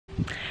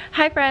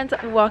Hi friends,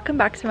 welcome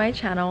back to my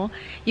channel.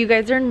 You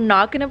guys are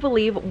not gonna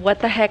believe what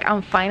the heck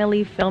I'm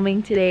finally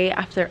filming today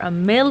after a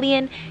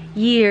million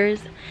years.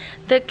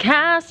 The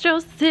Castro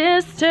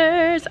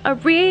Sisters are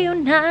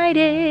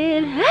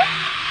reunited.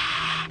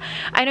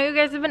 I know you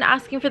guys have been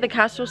asking for the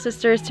Castro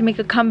Sisters to make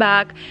a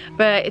comeback,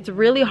 but it's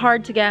really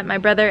hard to get my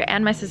brother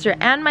and my sister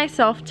and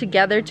myself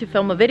together to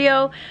film a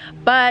video.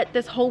 But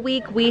this whole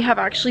week we have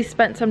actually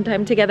spent some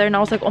time together and I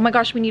was like, oh my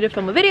gosh, we need to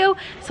film a video.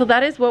 So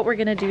that is what we're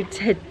gonna do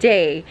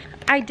today.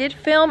 I did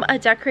film a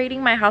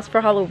decorating my house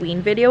for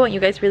Halloween video and you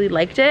guys really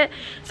liked it.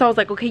 So I was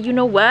like, okay, you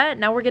know what?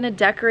 Now we're gonna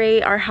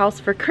decorate our house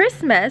for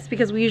Christmas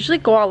because we usually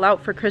go all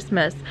out for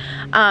Christmas.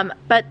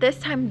 But this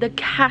time the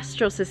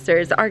Castro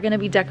Sisters are gonna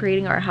be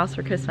decorating our house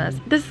for Christmas.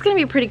 This is gonna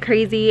be pretty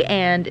crazy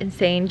and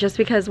insane just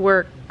because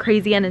we're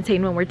crazy and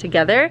insane when we're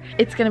together.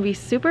 It's gonna be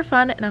super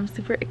fun and I'm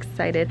super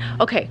excited.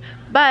 Okay,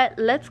 but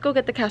let's go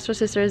get the Castro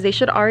Sisters. They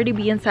should already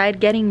be inside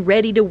getting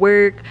ready to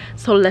work.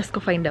 So let's go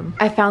find them.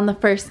 I found the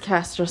first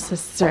Castro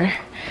Sister.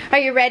 Are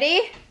you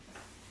ready?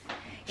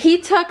 He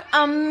took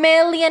a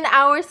million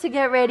hours to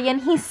get ready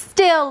and he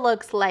still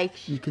looks like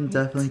shit. You can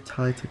definitely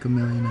tell it took a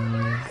million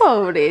hours.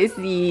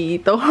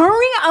 Pobrecito.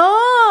 Hurry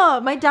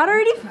up! My dad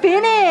already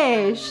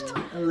finished.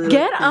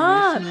 Get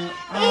up.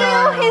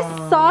 Ew, his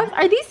socks.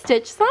 Are these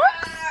Stitch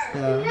socks?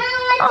 Yeah.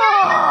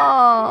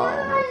 Oh.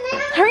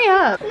 Hurry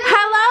up.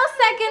 Hello,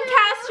 second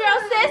Castro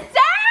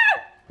sister!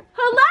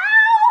 Hello!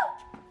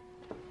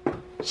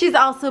 She's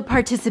also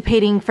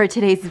participating for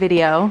today's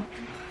video.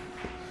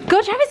 Go,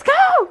 Travis,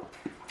 go!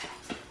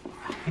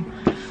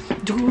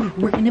 Dude,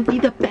 we're gonna be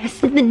the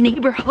best in the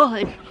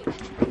neighborhood.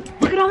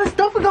 Look at all the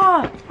stuff we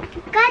got.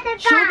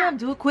 Show them.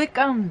 Do a quick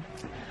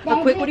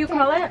what do you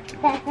call it?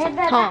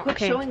 Oh, Quick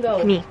okay. show and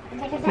go. Me.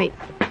 Wait,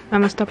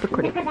 I'm gonna stop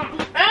recording.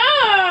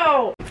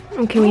 Ow!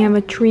 Okay, we have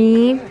a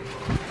tree,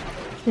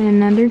 then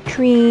another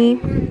tree,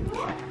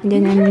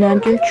 then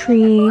another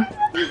tree,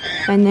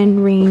 and then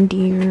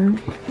reindeer,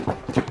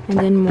 and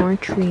then more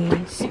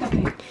trees,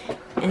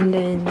 and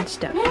then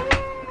stuff,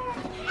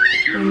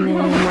 and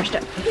then more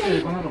stuff,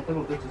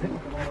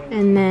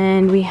 and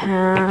then we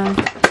have.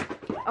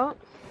 Oh,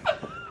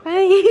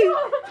 bye.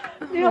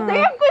 Digo,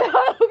 tengan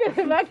cuidado que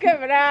se va a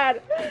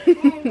quebrar.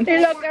 Y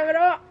lo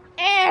quebró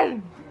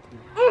él.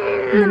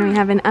 And then we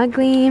have an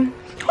ugly,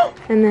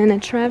 and then a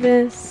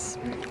Travis.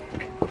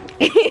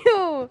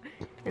 Ew.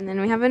 And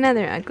then we have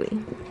another ugly.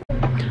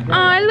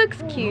 Oh, it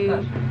looks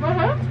cute.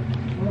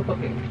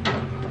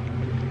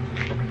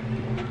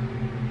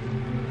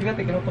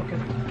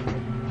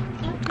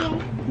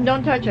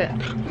 Don't touch it.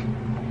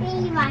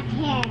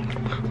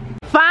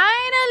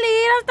 Finally,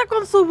 hasta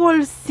con su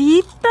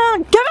bolsita.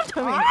 Give it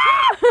to me.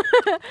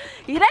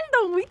 Mira el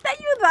Don Wita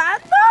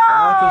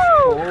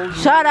ayudando.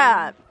 Shut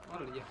up.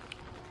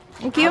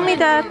 Thank you, mi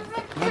dad.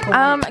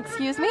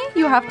 Excuse me?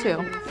 You have to.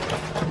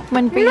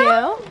 One for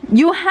you.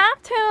 You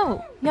have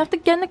to. You have to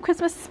get in the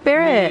Christmas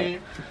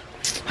spirit.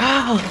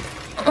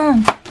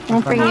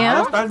 One for you.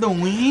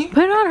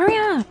 Put it on, hurry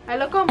up.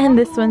 And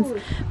this one's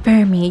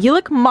for me. You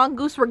look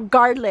mongoose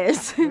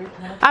regardless.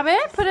 A ver,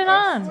 put it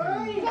on.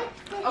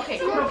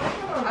 Okay.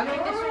 I'll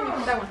make this one, you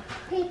put that one.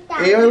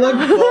 Hey, I look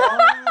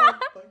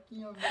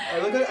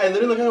I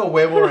literally look like a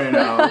huevo right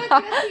now.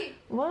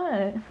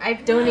 What?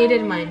 I've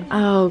donated mine.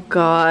 Oh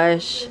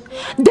gosh.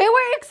 They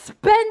were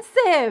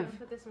expensive.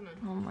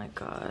 Oh my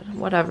god.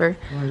 Whatever.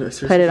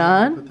 Put it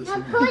on. Put this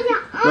in.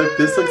 Look,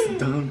 this looks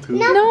dumb too.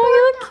 No,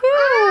 you look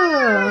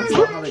cute. That's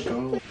not how they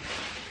go.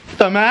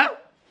 Tama?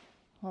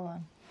 Hold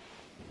on.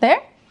 There?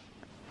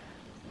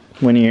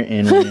 When you're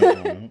in. When you're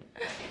out.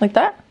 Like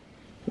that?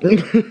 No?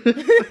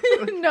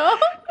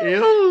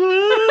 Ew.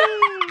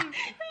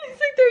 It's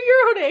like they're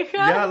your oreja.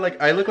 Yeah, like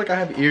I look like I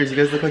have ears. You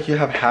guys look like you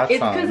have hats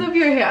It's on. because of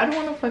your hair. I don't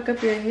want to fuck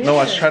up your hair. No,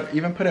 I tried to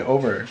even put it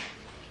over.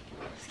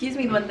 Excuse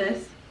me, what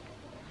this?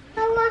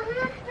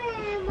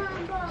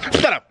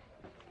 Shut up.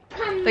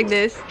 Like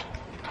this.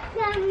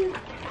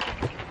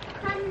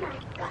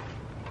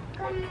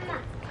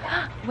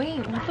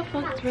 Wait, what the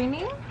fuck? It's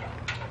raining?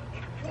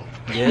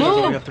 Yeah,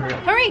 Move. you have to hurry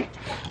up. Hurry!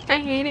 I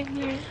hate it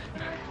here.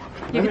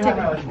 You can take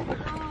it.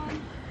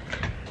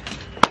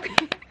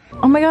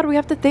 Oh my god, we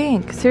have to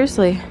think.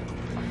 Seriously.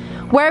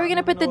 Where are we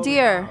gonna put the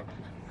deer?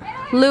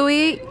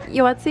 Louis,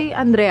 Yoatzi,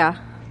 Andrea.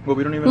 Well,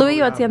 we don't even Louis,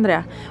 know Yoatzi,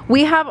 Andrea.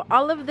 We have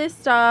all of this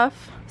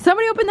stuff.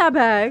 Somebody open that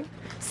bag.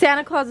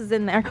 Santa Claus is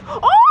in there.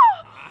 Oh!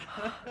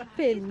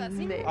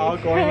 all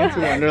going into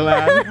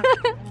Wonderland.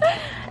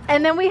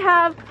 And then we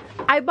have,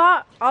 I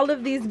bought all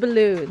of these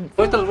balloons.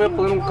 Ahorita les voy a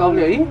poner un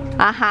cable ahí.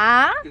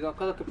 Ajá. Y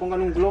cada que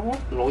pongan un globo,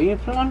 lo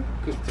inflan,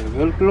 que se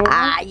vea el globo.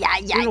 Ay,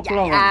 ay, y ay, lo ay,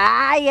 clavan.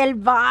 ay, el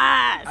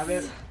boss. A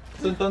ver,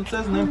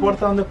 entonces no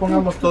importa dónde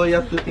pongamos todo,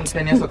 ya tú te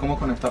ingenias a cómo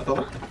conectar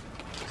todo.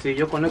 Sí,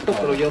 yo conecto,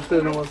 pero ya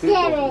ustedes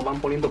no van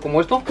poniendo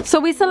como esto. So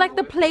we select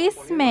the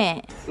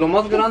placement. Lo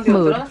más grande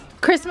Mood. atrás.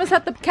 Christmas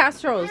at the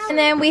Castros. And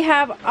then we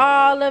have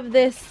all of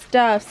this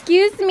stuff.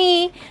 Excuse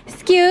me,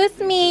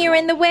 you're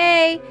in the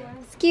way.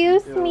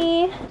 Excuse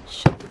me.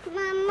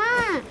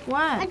 Mama,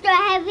 What? it's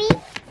heavy.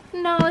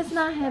 No, it's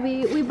not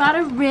heavy. We bought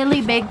a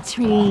really big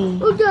tree.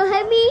 Oh, so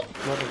heavy?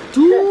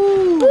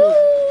 Dude.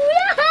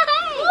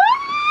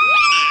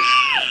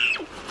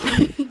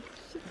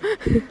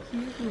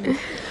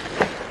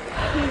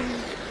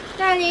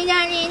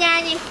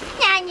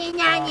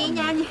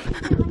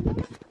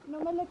 ¿No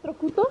me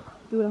electrocuto?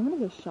 Dude, I'm gonna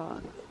get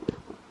shocked.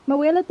 ¿Me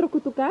voy a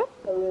electrocutar?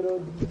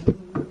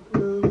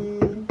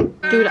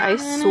 Dude, I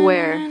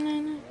swear.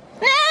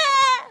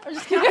 I'm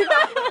just kidding.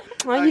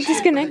 Oh, you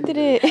disconnected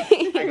it.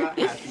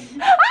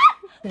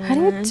 How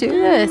do you do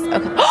this?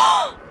 Okay.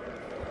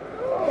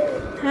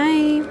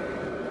 Hi.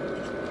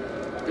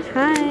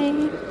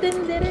 Hi.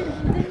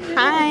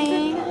 Hi.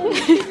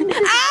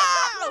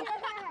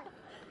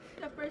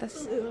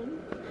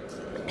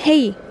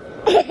 Hey.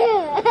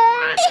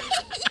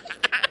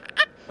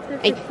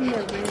 Ay.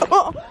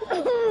 Oh.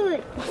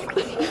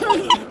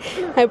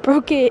 I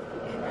broke it.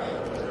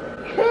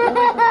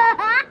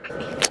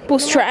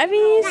 Pues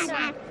Travis.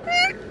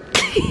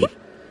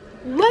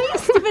 What, you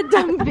stupid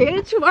dumb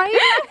bitch? Why are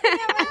you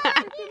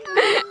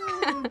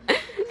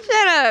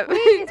Shut up.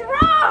 It's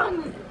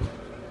wrong!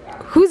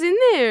 Who's in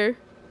there?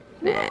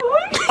 Nah.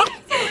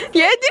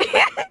 Yeah, it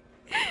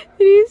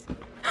is.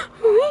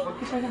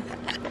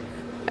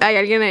 Hay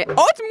alguien ahí.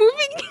 Oh, it's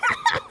moving.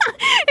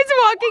 It's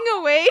walking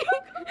away.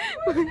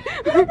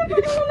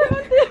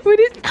 What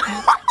is?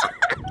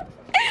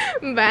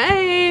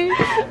 Bye.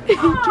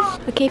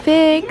 Okay,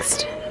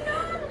 fixed.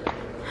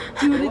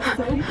 Dude, it's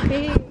so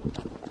big.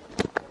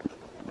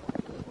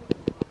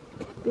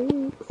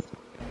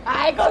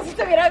 Ay, como si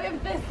estuviera bien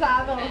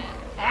pesado.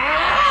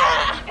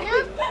 Ah!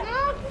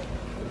 No,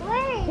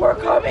 wait. We're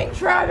coming,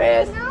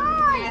 Travis. No,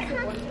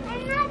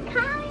 I'm not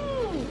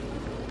coming.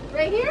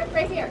 Right here?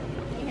 Right here.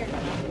 Right here.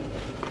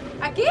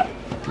 Aquí?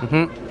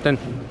 Ten.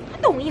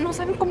 No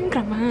saben cómo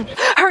grabar.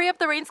 Hurry up,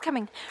 the rain's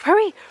coming.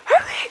 Hurry,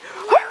 hurry,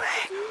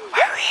 hurry,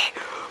 hurry,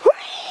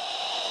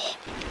 hurry.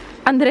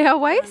 Andrea,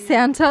 why is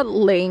Santa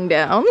laying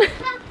down?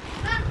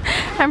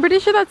 I'm pretty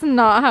sure that's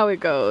not how it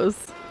goes.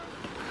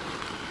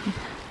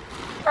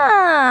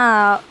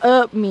 Ah,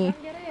 up me.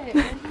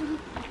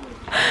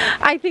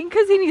 I think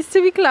because he needs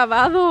to be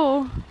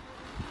clavado.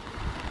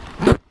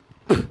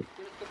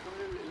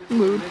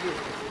 Mood.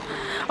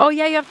 Oh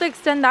yeah, you have to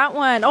extend that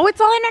one. Oh,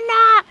 it's all in a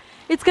knot.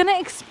 It's gonna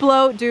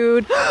explode,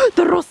 dude.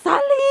 The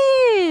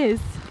Rosales.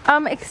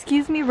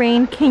 Excuse me,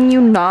 Rain, can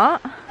you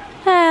not?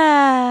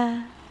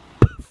 Ah.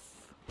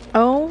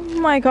 Oh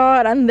my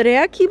god,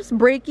 Andrea keeps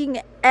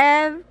breaking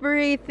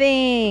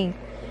everything.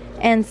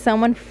 And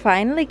someone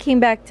finally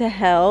came back to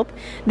help.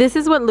 This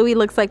is what Louis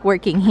looks like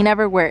working. He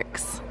never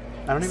works.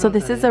 So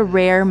this is a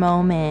rare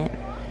moment.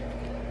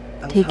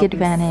 Take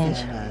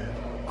advantage.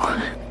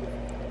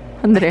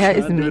 Andrea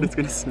is mean. It's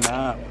gonna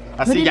snap.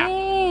 Put Así it ya.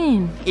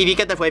 in. Y vi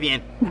que te fue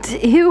bien. Dude,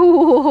 it Ew.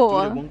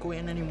 won't go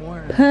in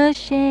anymore.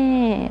 Push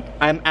it.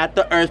 I'm at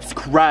the earth's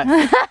crust.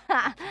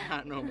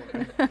 Not no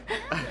more.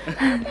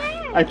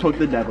 I told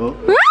the devil.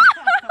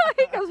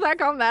 He comes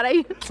back all mad at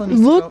you.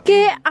 Look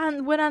at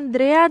what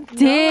Andrea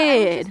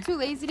did. I was too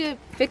lazy to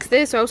fix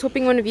this, so I was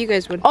hoping one of you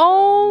guys would.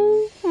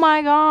 Oh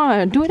my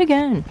god. Do it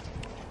again.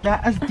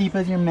 That as deep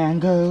as your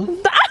mangoes.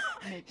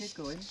 Make it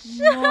go in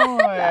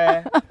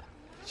more.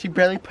 She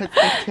barely puts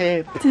the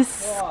tip.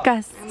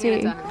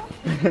 Disgusting.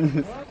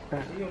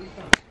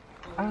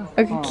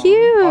 Okay, All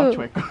cute.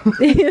 trick.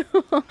 Ew.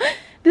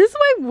 This is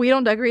why we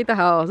don't decorate the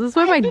house. This is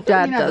why my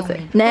dad does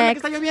it.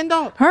 Next.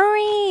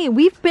 Hurry.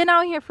 We've been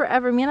out here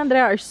forever. Me and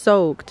Andrea are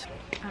soaked.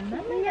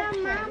 Yeah,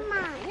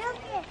 mama.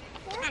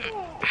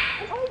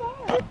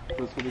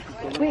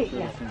 Wait,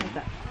 yeah.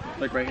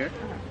 Like right here?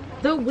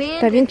 The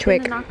wind Está bien is gonna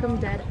chuec. knock them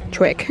dead.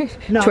 Twix.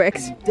 No.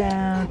 Twix.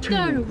 Down,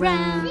 Turn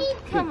around.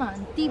 Come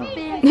on, deep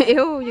in.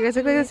 Ew, you guys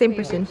look like the same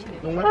person.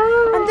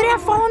 Andrea,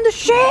 fall on the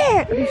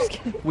shit.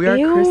 We are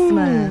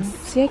Christmas.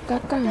 Sí,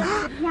 caca.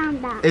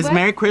 Santa. It's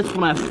Merry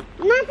Christmas.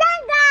 No,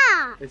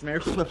 Santa. It's Merry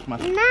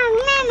Christmas. No,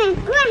 Nene,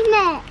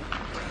 Christmas.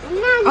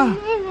 No,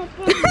 Nene,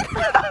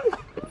 Christmas.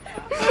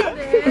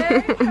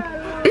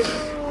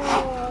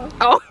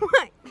 Oh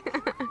my.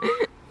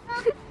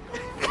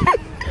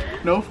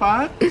 No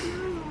fun?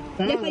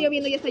 Ya está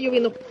lloviendo, ya está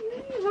lloviendo.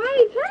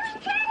 Right, turn.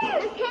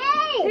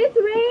 Okay. It's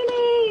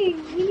raining.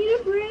 We need a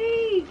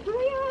break.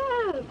 Hurry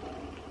up.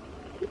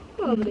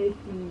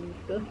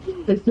 Pobrecito.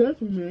 It's just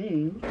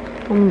rain.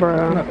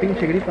 Bro. Una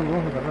pinche gripa no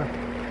vamos a agarrar.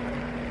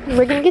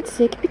 We're gonna get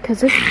sick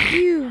because of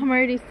you. I'm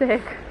already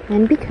sick.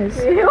 And because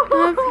of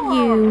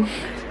you.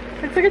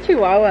 It's like a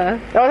chihuahua.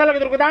 ¡Te vas a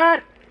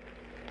electrocutar!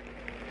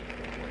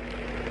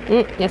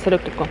 Ya se lo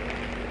tocó.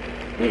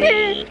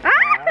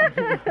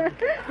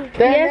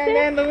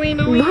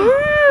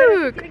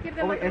 Look!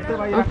 Este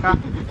va a ir acá.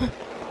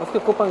 Es que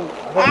ocupan.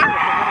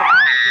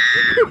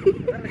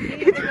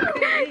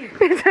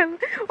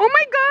 Oh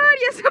my god,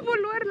 ya se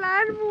voló el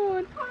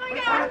árbol. Oh my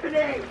god.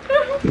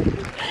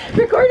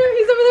 Recorder,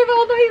 he's over there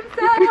all by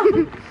himself.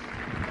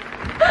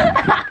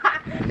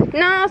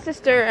 No,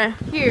 sister.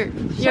 Here.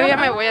 Yo ya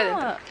me voy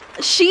a.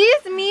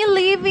 She's me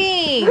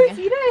leaving.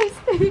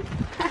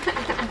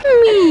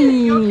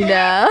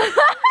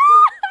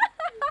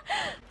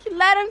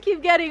 let him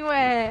keep getting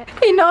wet.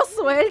 Y no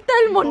suelta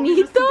el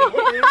monito.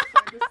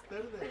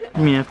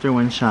 Me after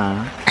one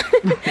shot.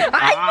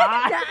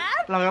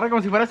 Lo agarra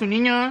como si fuera su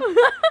niño.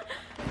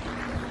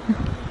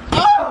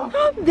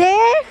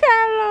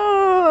 Déjalo.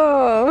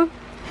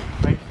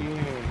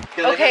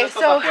 Okay,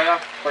 so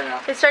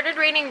it started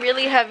raining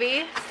really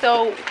heavy,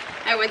 so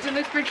I went to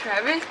look for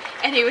Travis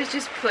and he was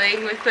just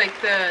playing with like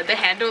the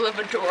handle of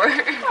a door.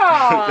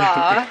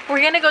 aww.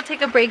 We're gonna go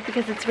take a break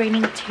because it's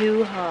raining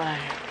too hard.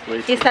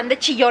 Y están de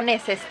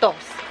chillones estos.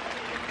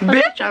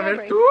 Bitch, a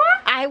ver tú.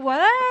 I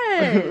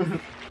was.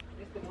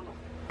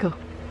 Go.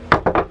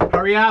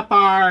 Hurry up,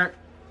 Art.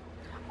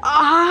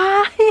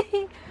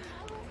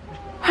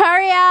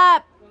 Hurry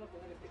up.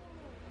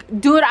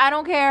 Dude, I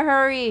don't care,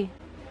 hurry.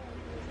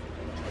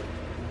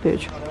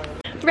 Bitch.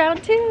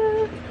 Round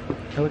 2.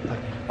 Oh wait,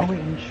 let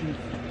me shoot.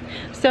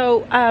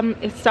 So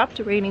it stopped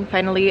raining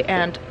finally,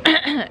 and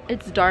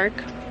it's dark.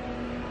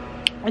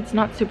 It's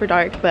not super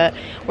dark, but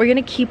we're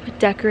gonna keep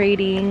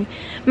decorating.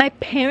 My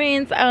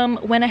parents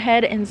went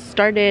ahead and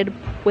started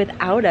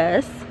without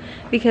us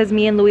because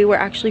me and Louis were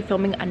actually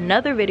filming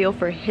another video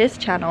for his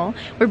channel.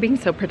 We're being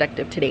so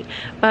productive today,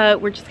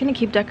 but we're just gonna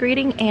keep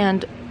decorating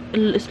and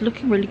it's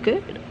looking really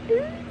good.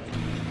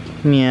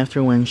 Me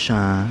after one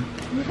shot.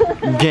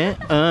 Get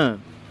up.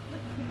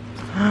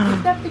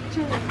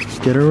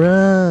 Get her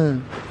up.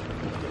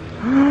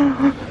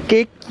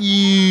 Get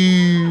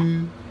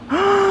you.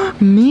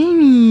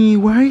 Mimi,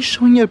 why are you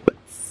showing your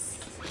butts?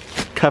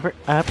 Cover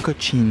up,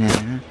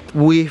 cochina.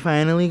 We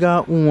finally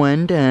got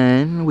one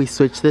done. We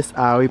switched this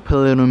out. We put a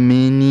little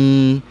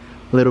Minnie,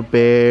 little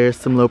bear,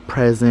 some little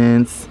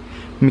presents,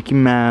 Mickey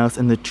Mouse,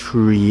 and the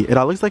tree. It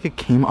all looks like it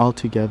came all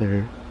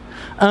together.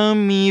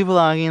 Me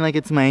vlogging like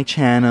it's my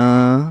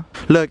channel.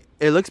 Look,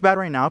 it looks bad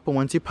right now, but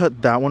once you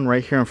put that one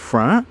right here in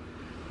front,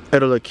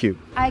 it'll look cute.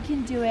 I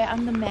can do it.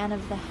 I'm the man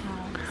of the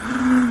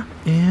house.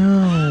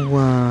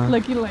 Ew.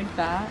 Looking like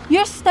that.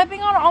 You're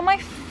stepping on all my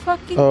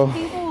fucking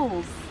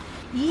tables.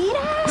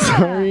 Yeah.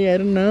 Sorry, I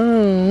don't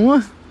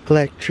know.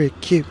 Electric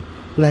cute.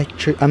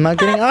 Electric. I'm not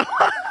getting up.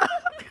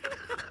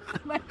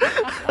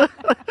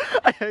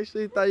 I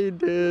actually thought you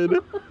did.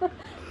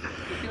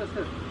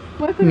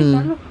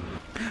 Me.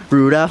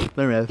 Rudolph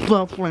the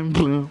red-faced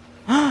blue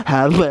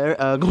had their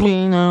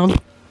ugly nose.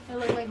 I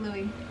look like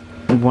Louis.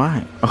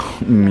 Why? Oh,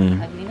 me.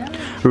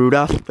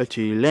 Rudolph the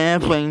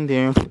Chilean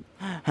reindeer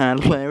had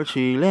their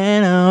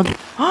Chilean nose.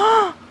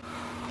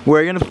 Where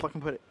are you gonna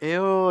fucking put it?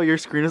 Ew, your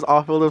screen is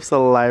all filled with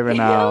saliva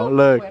now.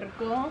 Look.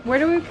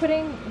 Where are we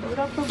putting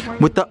Rudolph the horny?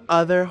 With the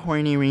other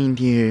horny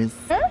reindeers.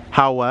 Huh?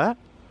 How what?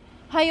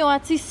 How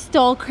Yoatzi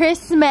stole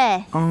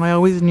Christmas. Oh, I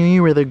always knew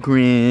you were the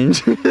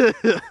Grinch.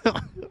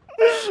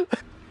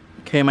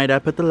 Okay, my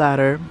dad put the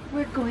ladder.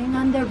 We're going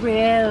on the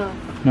roof.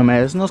 No me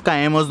des, nos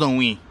caemos, don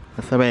we.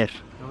 Vas a ver.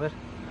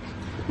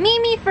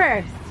 Mimi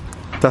first.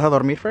 ¿Estás a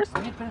dormir first?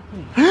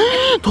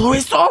 ¡Todo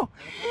eso!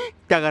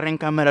 Te agarré en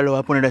cámara, lo voy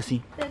a poner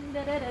así.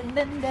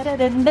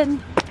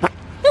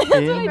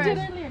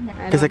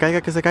 Que se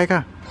caiga, que se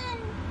caiga.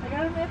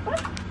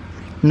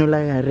 No la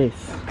agarres.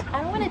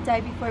 I don't want to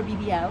die before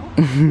BBL.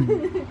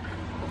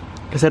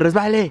 Que se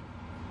resbale.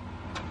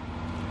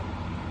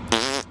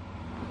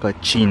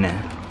 Cochina.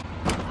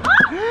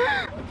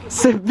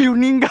 Se vio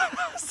un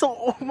ingazo.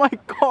 Oh my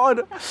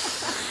god.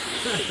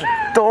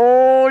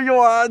 Oh,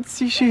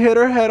 Yoatzi, she hit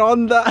her head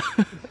on that.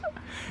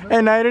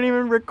 And I didn't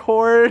even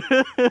record.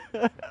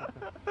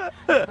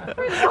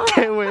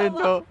 Qué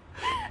bueno.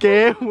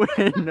 Qué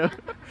bueno.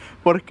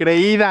 Por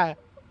creída.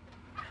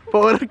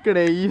 Por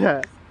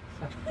creída.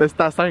 Te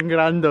está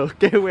sangrando.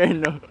 Qué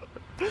bueno.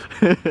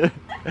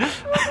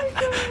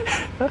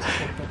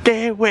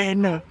 Qué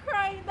bueno.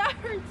 That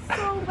hurts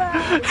so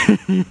bad.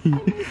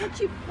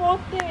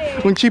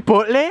 Chipotle. ¿Un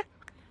chipotle?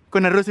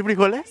 ¿Con arroz y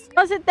frijoles?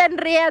 No se estén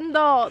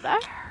riendo.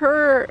 That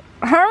hurt.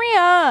 Hurry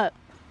up.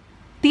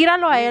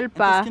 Tíralo a él,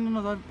 pa. ¿Quién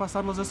nos va a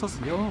pasar los de esos?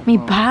 Yo. ¿Mi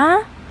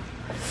pa?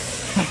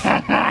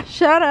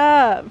 Shut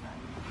up.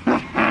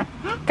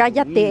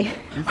 Cállate.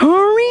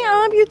 Hurry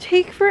up, you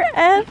take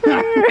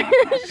forever.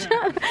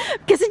 Shut up.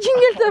 Que se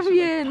chingue él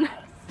también.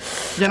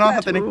 Ya no vas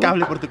a tener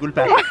cable por tu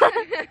culpa.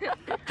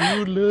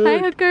 Dude, look. Hi,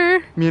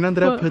 hooker. Me and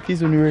Andrea put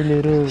these when we were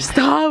little.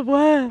 Stop,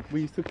 what?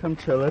 We used to come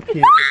chill up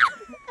here.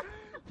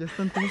 Ya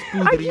están todos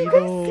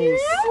pudridos.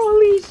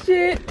 Holy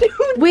shit. Dude.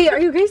 Wait, are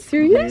you guys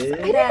serious? Yeah.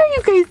 I didn't know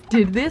you guys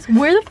did this.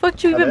 Where the fuck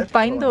do you even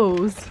find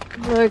those?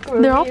 Look,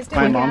 they're all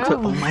My mom took.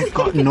 Oh my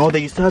god, no, they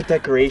used to have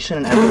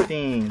decoration and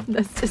everything.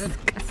 That's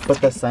disgusting.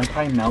 But the sun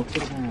probably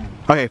melted them.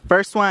 Okay,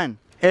 first one.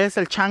 Es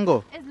el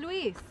chango. It's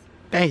Luis.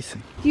 Ese.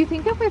 Do you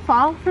think if we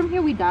fall from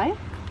here we die?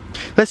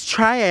 Let's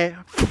try it.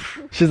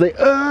 She's like,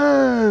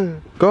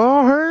 ugh.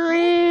 Go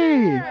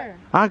hurry.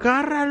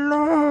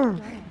 Agárralo.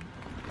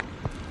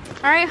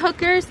 Alright,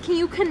 hookers, can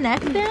you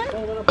connect them?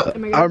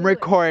 I'm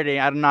recording.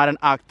 I'm not an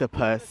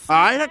octopus.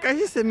 Ay, la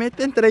casi se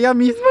mete entre ella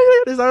misma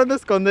y regresaron a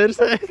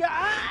esconderse.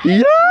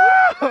 ¡Ya!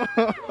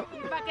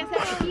 Para que se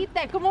me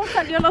quite. ¿Cómo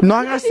salió los No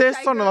hagas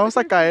eso, nos vamos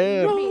a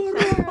caer.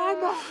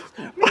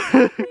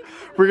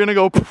 We're gonna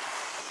go.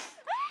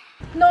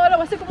 No, lo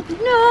voy a hacer como tú.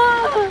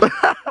 No.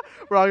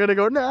 We're all gonna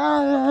go,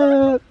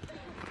 no.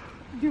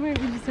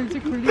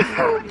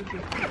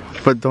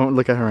 But don't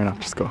look at her right now.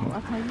 Just go home.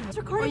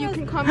 Or you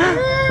can come.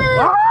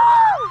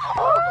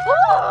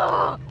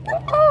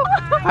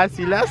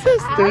 Así la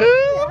haces tú.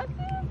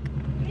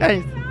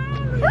 Hey.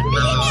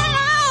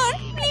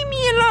 Leave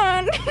me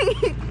alone.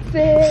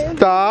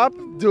 Stop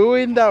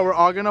doing that. We're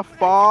all gonna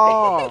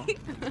fall.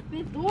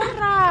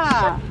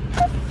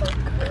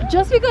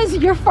 Just because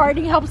you're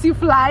farting helps you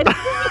fly.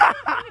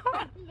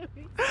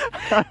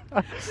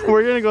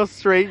 We're gonna go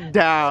straight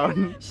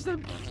down.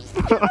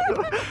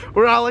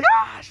 We're all like,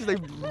 ah! She's like,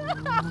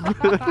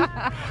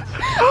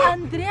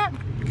 Andrea.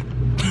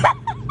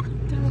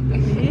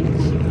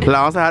 la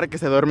vamos a dejar que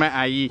se duerme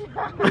ahí.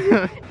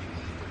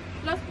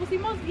 ¿Los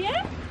pusimos bien?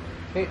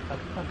 Sí,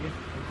 aquí también.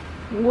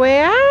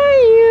 Where are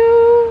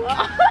you?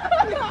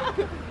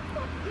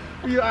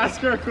 You ask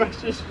her a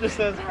question, she just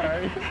says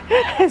hi.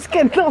 Es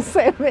que no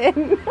se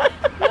ven.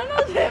 ¿No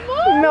nos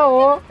vemos?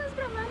 No. ¿Qué estás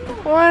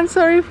grabando? Oh, I'm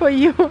sorry for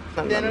you.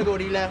 Tiene el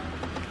gorila.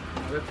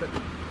 A ver,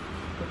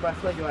 ¿Qué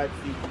pasó,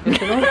 Yoatzi?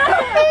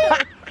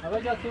 a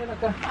ver, ya ven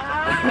acá.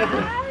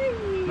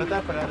 No te va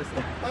a pegar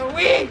esto.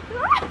 ¡Uy!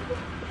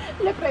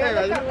 Le pegué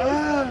la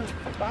cabeza.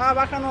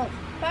 Bájanos.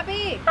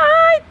 Papi.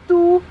 Ay,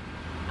 tú.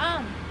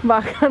 Ah.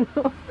 Bájanos.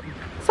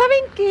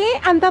 ¿Saben qué?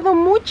 Han dado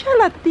mucha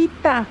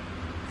latita.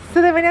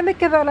 Se deberían de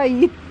quedar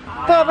ahí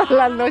toda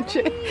la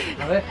noche.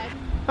 A ver.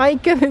 Ay,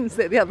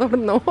 quédense de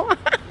adorno.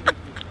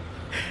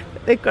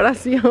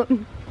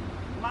 Decoración.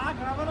 Ma,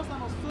 grábanos a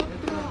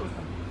nosotros.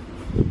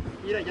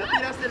 Mira, ya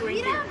tiraste el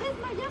ring.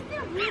 Desmayaste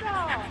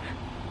arriba.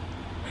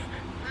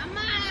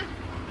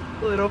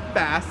 Little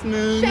fast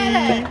move.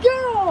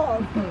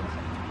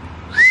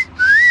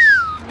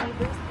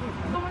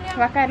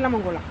 Va a caer la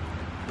mongola.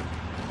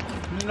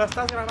 Ni lo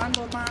estás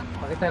grabando, ma.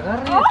 Para que te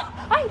agarres.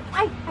 Ay,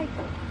 ay, ay.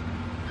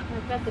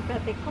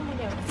 Espérate, ¿cómo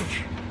le hago?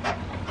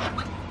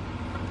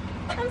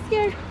 I'm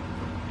scared.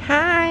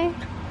 Hi.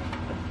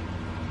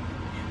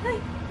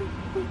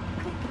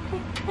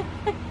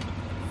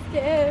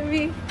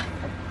 Scary.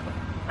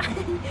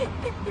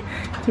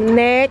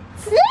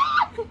 Next.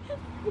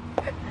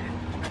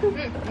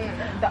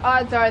 The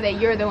odds are that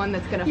you're the one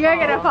that's gonna You're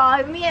fall. gonna fall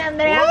with me,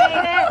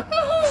 Andrea.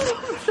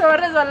 Se va a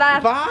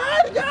resbalar.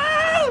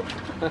 ¡Vaya!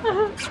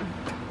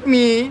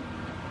 Mi.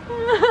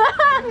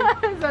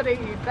 Esa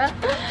orejita.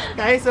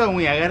 Eso,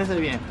 muy, agárrese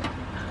bien.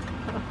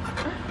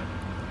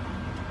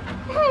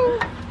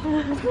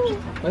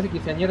 Parece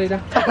quinceañera, irá.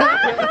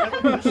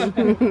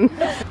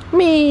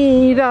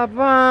 Mira,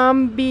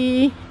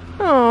 Bambi.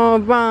 Oh,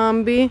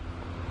 Bambi.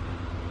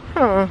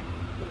 Oh,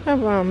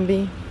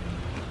 Bambi.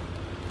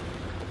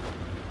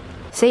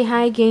 Say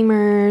hi,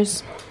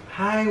 gamers.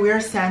 Hi,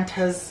 we're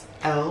Santa's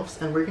elves,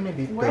 and we're gonna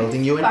be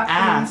building you an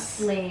ass.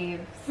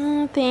 Slaves.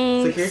 Oh, So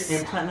thanks. here's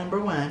implant number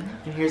 1,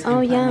 and here's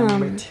Oh, implant yum.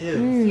 number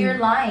 2. You're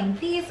lying.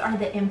 These are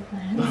the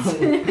implants.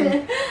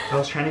 I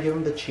was trying to give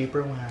him the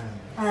cheaper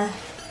one.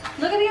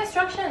 Look at the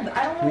instructions.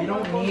 I don't know. We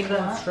don't what need goes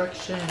the on.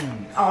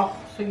 instructions. Oh,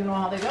 so you know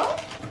how they go?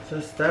 So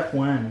step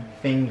 1,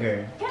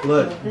 finger. Can't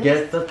Look, do this.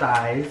 get the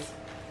thighs.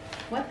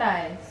 What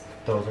thighs?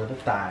 Those are the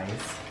thighs.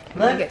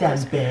 Look at that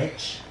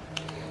bitch.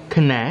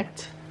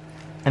 Connect.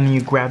 And then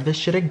you grab this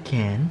shit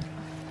again.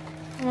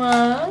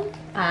 One.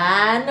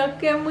 Ah, no,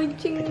 que muy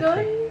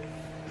chingón.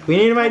 We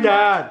need my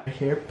dad.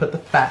 Here, put the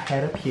fat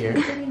head up here.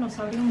 Este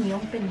dinosaurio mío,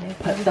 pendejo.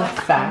 Put the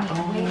fat Wait,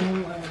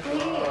 on.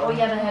 wait. Oh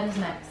yeah, the head is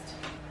next.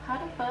 How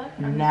the fuck?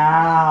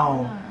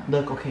 Now.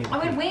 Look, okay. Oh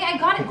wait, I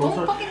got it. It goes Don't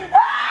with- fucking.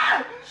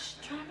 Shh,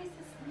 Travis is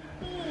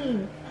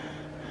sleeping.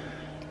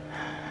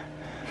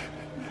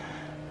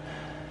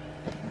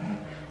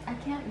 I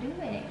can't do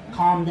it.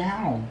 Calm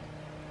down.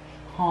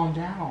 Calm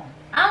down.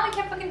 I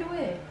can't fucking do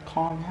it.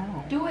 Calm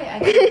down. Do it. I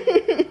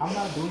can't. I'm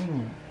not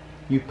doing it.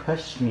 You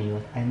pushed me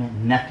like I meant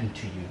nothing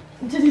to you.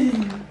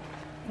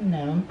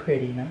 No, I'm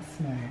pretty, not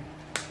smart.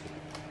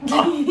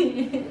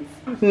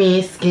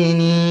 Me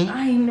skinny.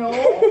 I know.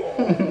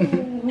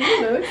 Who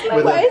looks like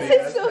With Why a is big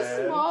it ass so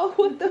head. small?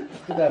 What the?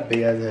 Look at that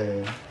big ass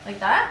head. Like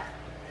that?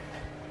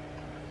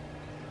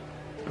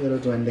 Little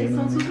duende,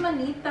 Son sus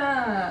mami.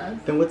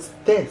 manitas. Then what's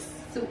this?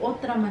 Su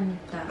otra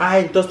manita.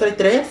 Ay, ¿dos trae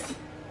tres?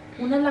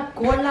 Una en la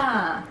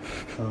cola.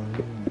 Oh.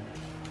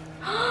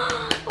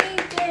 We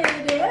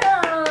did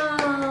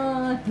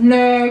it.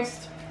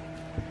 Next.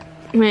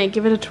 Wait,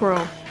 give it a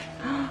twirl.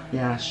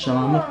 Yeah, show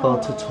them a full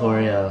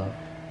tutorial.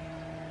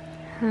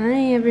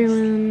 Hi,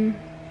 everyone.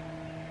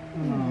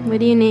 What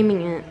are you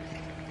naming it?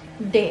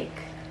 Dick.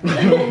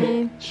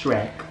 Okay.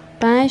 Shrek.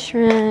 Bye,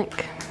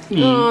 Shrek.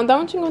 Me. Oh,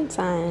 don't you go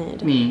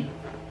inside. Me.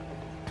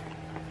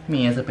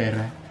 Me as a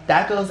perra.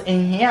 That goes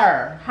in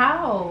here.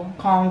 How?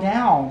 Calm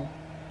down.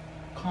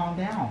 Calm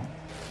down.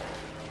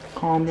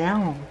 Calm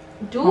down.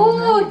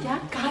 Dude, ya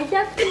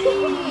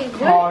cállate.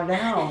 Calm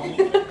down.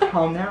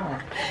 Calm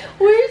down.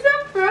 Where's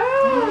that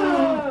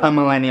from? A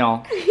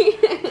millennial.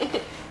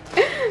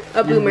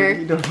 A boomer.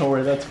 You don't know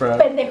where that's from.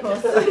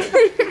 Pendejos.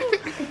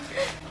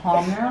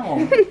 Calm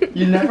down.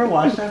 You never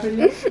watched that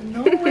video?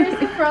 No,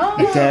 where's it from?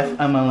 Deaf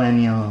a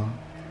millennial.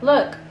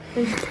 Look.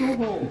 There's 2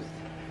 holes.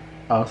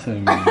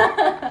 Awesome. Look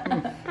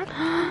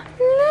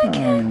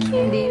how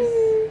cute.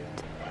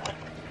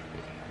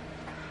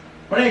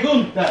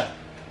 Pregunta.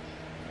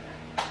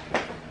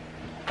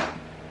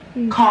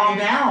 Calm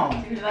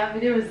down. Dude, that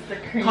video was the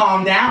crazy.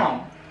 Calm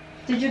down.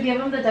 Did you give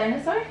him the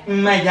dinosaur?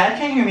 My dad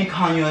can't hear me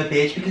calling you a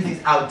bitch because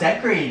he's out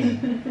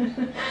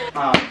decorating.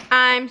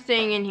 I'm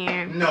staying in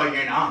here. No,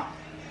 you're not.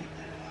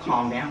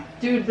 Calm down.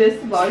 Dude,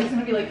 this vlog is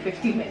gonna be like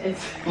 15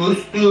 minutes. And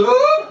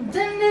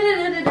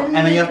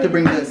then you have to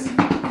bring this.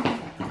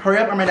 Hurry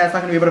up or my dad's not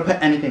gonna be able to put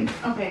anything.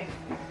 Okay.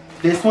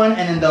 This one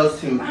and then those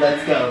 2.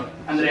 Let's go.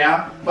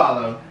 Andrea,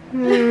 follow. I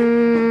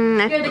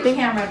You're the think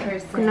camera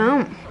person.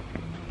 no.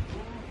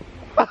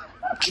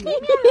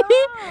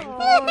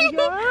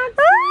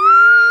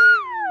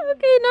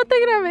 Okay, no te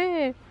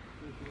grabé.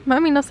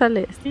 Mami, no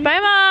sales. Bye,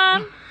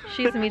 Mom.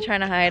 She's me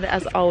trying to hide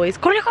as always.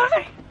 Corre,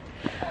 corre.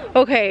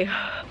 Okay.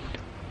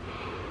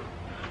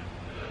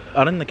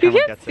 I don't think the You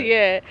camera can't gets see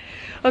it.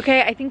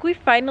 Okay, I think we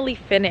finally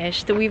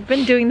finished. We've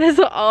been doing this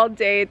all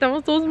day.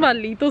 Estamos todos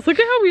malitos. Look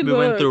at how we We look.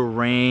 went through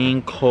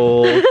rain,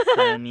 cold,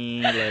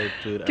 sunny, like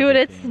dude. Dude,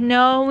 it's everything.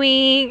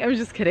 snowing. I'm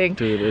just kidding.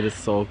 Dude, it is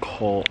so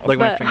cold. Like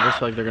my But- fingers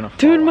feel like they're gonna fall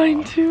Dude, mine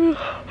off. too.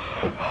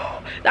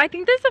 I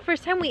think this is the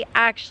first time we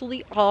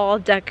actually all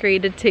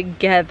decorated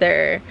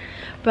together.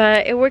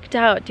 But it worked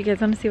out. Do you guys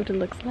want to see what it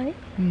looks like?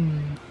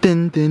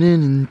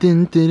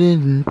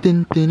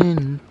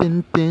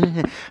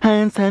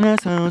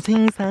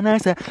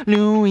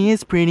 Louis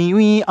is pretty,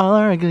 we all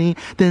are ugly.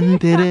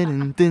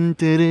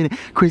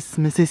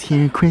 Christmas is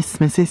here,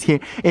 Christmas is here.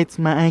 It's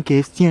my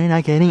gifts, you're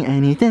not getting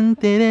any. Poor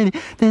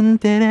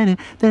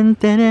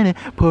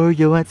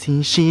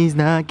Yoatzi, she's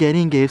not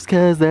getting gifts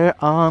cause they're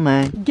all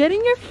mine. Get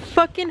in your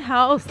fucking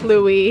house,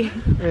 Louis.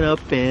 Pero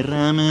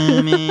perra,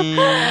 mami.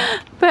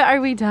 But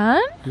are we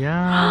done?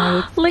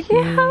 Yeah, Look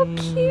at how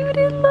cute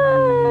it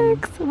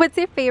looks. What's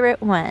your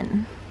favorite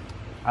one?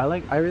 I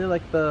really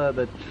like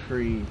the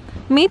tree.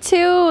 Me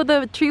too.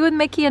 The tree with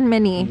Mickey and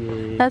Minnie.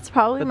 Yeah. That's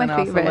probably But my then I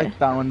also favorite. like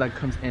that one that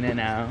comes in and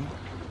out.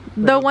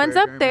 The Little ones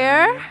burger up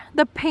there, man.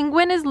 the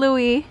penguin is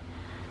Louis.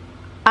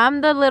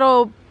 I'm the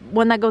little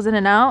one that goes in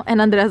and out,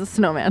 and Andrea's a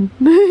snowman.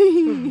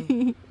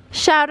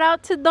 Shout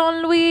out to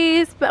Don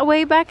Luis,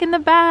 way back in the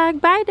back.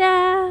 Bye,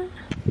 Dad.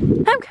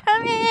 I'm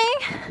coming.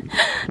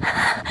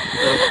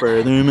 Go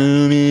further,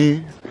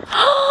 mommy.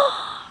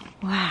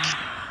 Wow.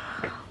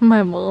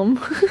 My mom.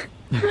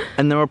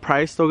 And then we're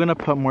probably still gonna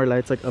put more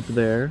lights like up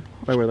there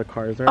by where the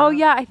cars are. Oh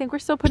yeah, I think we're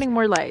still putting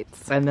more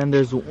lights. And then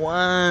there's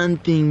one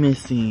thing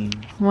missing.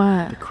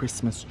 What? The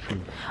Christmas tree.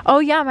 Oh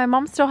yeah, my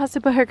mom still has to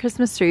put her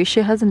Christmas tree.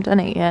 She hasn't done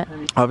it yet.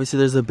 Obviously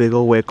there's a big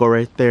old waco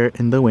right there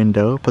in the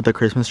window, but the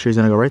Christmas tree is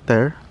gonna go right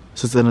there.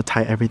 So it's gonna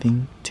tie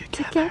everything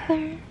together.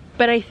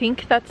 But I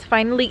think that's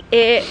finally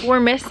it. We're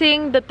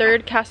missing the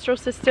 3rd Castro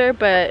sister,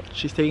 but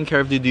She's taking care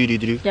of the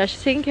doo-doo-doo. yeah,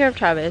 she's taking care of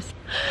Travis.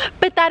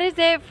 But that is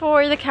it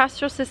for the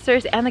Castro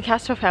sisters and the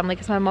Castro family,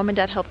 because my mom and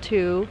dad helped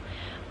too.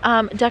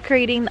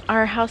 Decorating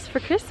our house for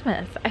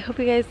Christmas. I hope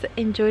you guys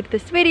enjoyed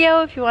this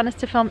video. If you want us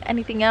to film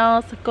anything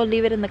else, go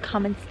leave it in the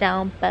comments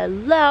down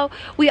below.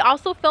 We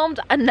also filmed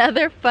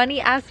another funny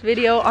ass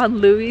video on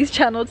Louis'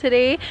 channel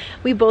today.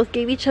 We both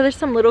gave each other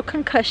some little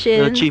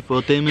concussions. So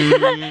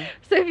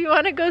if you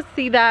want to go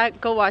see that,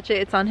 go watch it.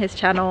 It's on his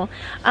channel.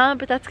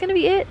 But that's gonna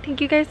be it.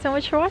 Thank you guys so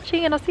much for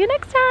watching, and I'll see you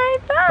next time.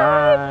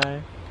 Bye.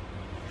 Bye.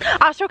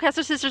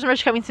 Castro Sisters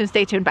merch coming soon.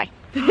 Stay tuned. Bye.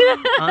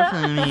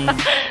 Awesome.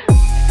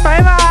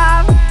 Bye,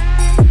 Mom.